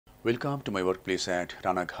Welcome to my workplace at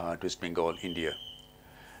Ranaghat, West Bengal, India.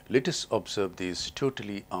 Let us observe this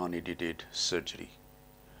totally unedited surgery,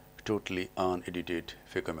 totally unedited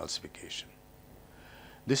phacoemulsification.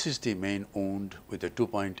 This is the main wound with a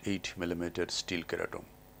 2.8 mm steel keratome.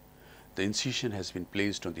 The incision has been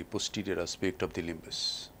placed on the posterior aspect of the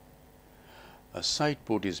limbus. A side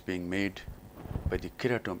port is being made by the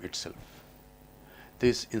keratome itself.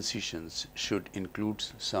 These incisions should include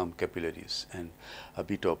some capillaries and a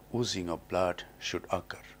bit of oozing of blood should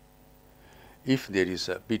occur. If there is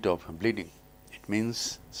a bit of bleeding, it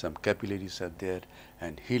means some capillaries are there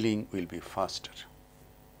and healing will be faster.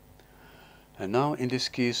 And now in this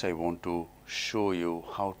case I want to show you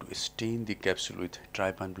how to stain the capsule with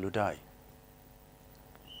trypan blue dye.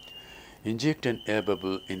 Inject an air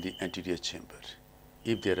bubble in the anterior chamber.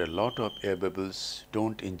 If there are a lot of air bubbles,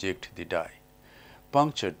 don't inject the dye.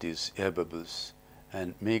 Puncture these air bubbles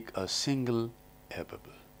and make a single air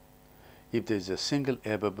bubble. If there is a single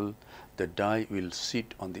air bubble, the dye will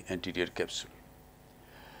sit on the anterior capsule.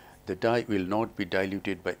 The dye will not be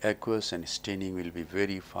diluted by aqueous and staining will be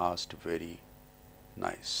very fast, very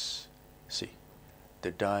nice. See,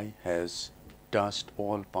 the dye has touched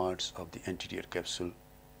all parts of the anterior capsule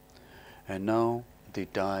and now the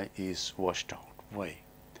dye is washed out. Why?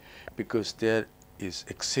 Because there is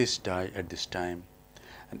excess dye at this time,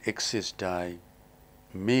 and excess dye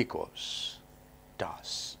may cause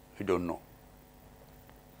TAS. We don't know.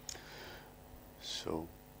 So,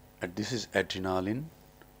 this is adrenaline.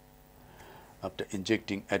 After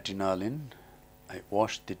injecting adrenaline, I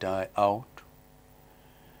wash the dye out,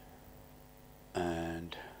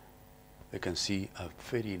 and you can see a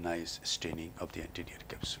very nice staining of the anterior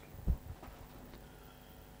capsule.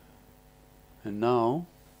 And now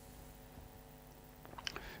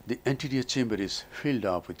the anterior chamber is filled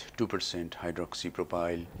up with 2%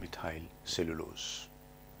 hydroxypropyl methyl cellulose.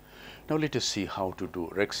 Now let us see how to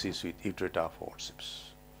do rhexis with Oertli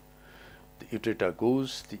forceps. The Oertli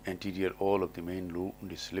goes, the anterior all of the main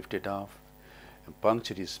wound is lifted off, and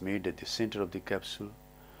puncture is made at the center of the capsule.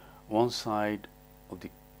 One side of the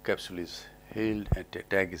capsule is held and the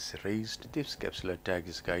tag is raised. This capsular tag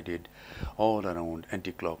is guided all around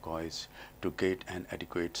anticlockwise to get an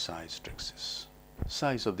adequate size rhexis.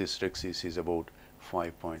 Size of this rhexis is about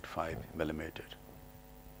 5.5 mm.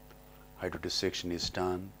 Hydrodissection is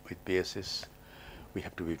done with PSS. We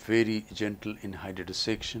have to be very gentle in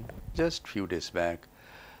hydrodissection. Just few days back,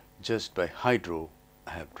 just by hydro,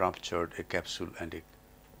 I have ruptured a capsule and a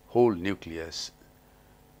whole nucleus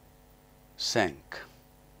sank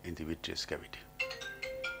in the vitreous cavity.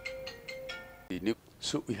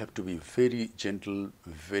 So we have to be very gentle,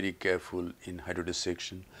 very careful in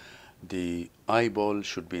hydrodissection. The eyeball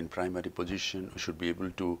should be in primary position. We should be able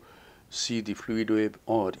to see the fluid web,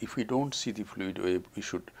 or if we don't see the fluid web, we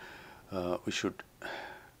should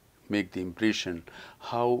make the impression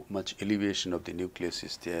how much elevation of the nucleus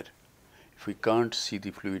is there. If we can't see the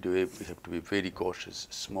fluid web, we have to be very cautious.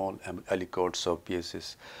 Small aliquots of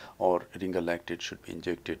PSS or ringalactate should be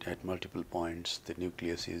injected at multiple points. The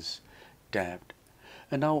nucleus is tapped.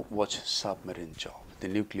 And now watch submarine job. The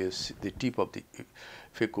nucleus, the tip of the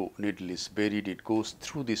phaco needle is buried. It goes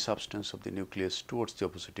through the substance of the nucleus towards the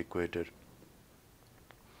opposite equator,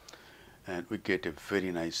 and we get a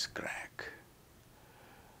very nice crack.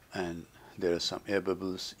 And there are some air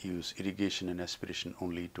bubbles. Use irrigation and aspiration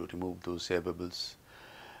only to remove those air bubbles.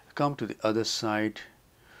 Come to the other side.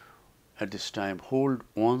 At this time, hold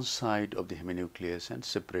one side of the heminucleus and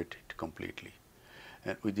separate it completely.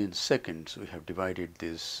 And within seconds, we have divided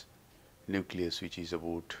this nucleus, which is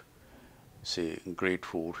about, say, grade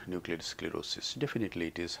 4 nuclear sclerosis. Definitely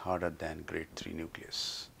it is harder than grade 3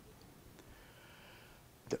 nucleus.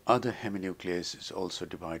 The other heminucleus is also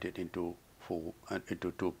divided into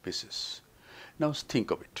two pieces. Now think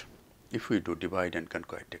of it. If we do divide and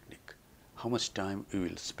conquer technique, how much time we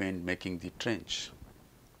will spend making the trench?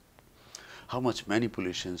 How much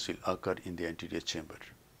manipulations will occur in the anterior chamber?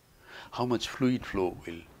 How much fluid flow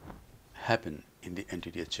will happen in the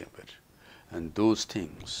anterior chamber? And those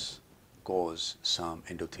things cause some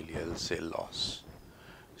endothelial cell loss.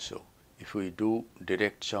 So if we do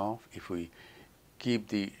direct job, if we keep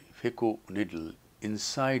the phaco needle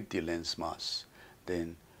inside the lens mass,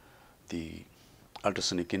 then the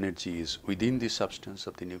ultrasonic energy is within the substance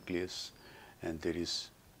of the nucleus and there is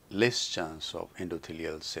less chance of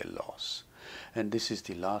endothelial cell loss. And this is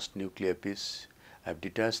the last nuclear piece. I have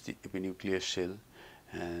detached the epinuclear shell,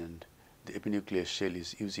 and the epinuclear shell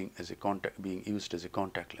is being used as a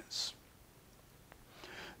contact lens.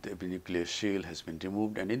 The epinuclear shell has been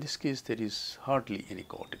removed, and in this case there is hardly any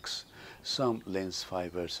cortex. Some lens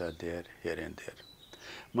fibers are there here and there.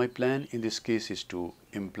 My plan in this case is to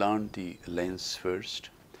implant the lens first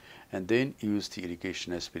and then use the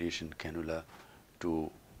irrigation aspiration cannula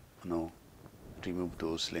to remove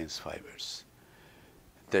those lens fibers.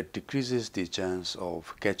 That decreases the chance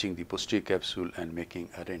of catching the posterior capsule and making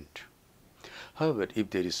a rent. However, if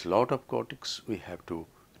there is lot of cortex, we have to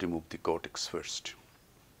remove the cortex first.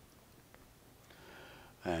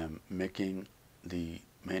 I am making the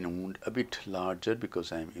main wound a bit larger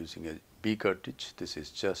because I am using a B cartridge. This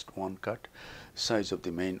is just one cut. Size of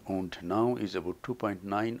the main wound now is about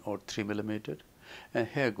 2.9 or 3 millimeter, and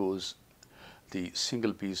here goes the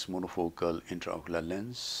single piece monofocal intraocular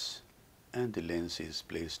lens, and the lens is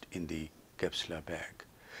placed in the capsular bag.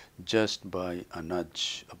 Just by a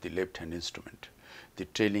nudge of the left hand instrument, the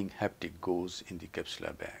trailing haptic goes in the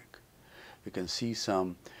capsular bag. You can see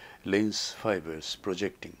some lens fibers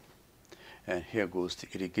projecting, and here goes the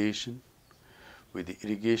irrigation. With the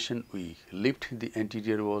irrigation, we lift the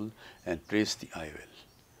anterior wall and press the eye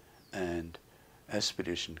well, and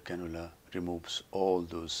aspiration cannula removes all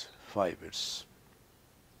those fibers.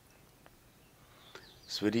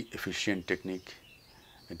 It's very efficient technique.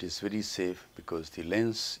 It is very safe because the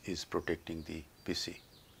lens is protecting the PC.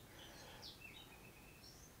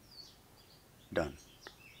 Done.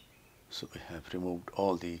 So we have removed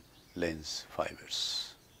all the lens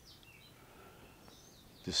fibers.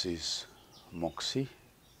 This is MOXIE.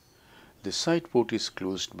 The side port is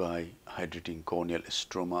closed by hydrating corneal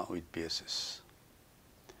stroma with BSS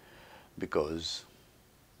because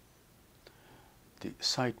the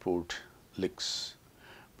side port leaks,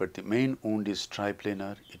 but the main wound is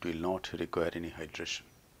triplanar. It will not require any hydration.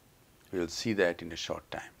 We will see that in a short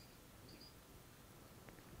time.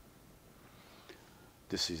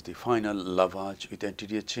 This is the final lavage with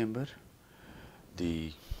anterior chamber.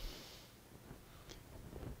 Any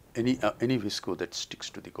visco that sticks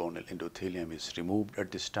to the corneal endothelium is removed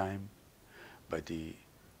at this time by the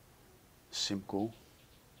Simcoe.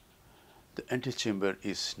 The antechamber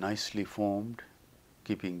is nicely formed,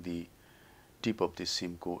 keeping the tip of the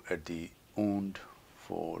Simcoe at the wound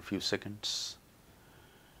for a few seconds.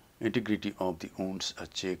 Integrity of the wounds are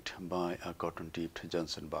checked by a cotton-tipped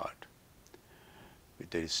Johnson bar. If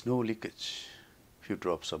there is no leakage, few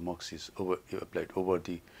drops of MOXIE is applied over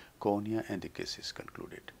the cornea and the case is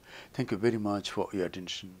concluded. Thank you very much for your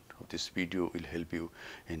attention. This video will help you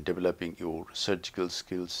in developing your surgical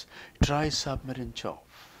skills. Try submarine chop.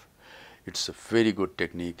 It's a very good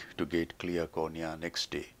technique to get clear cornea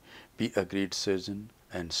next day. Be a great surgeon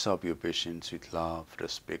and serve your patients with love,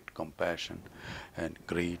 respect, compassion, and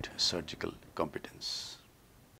great surgical competence.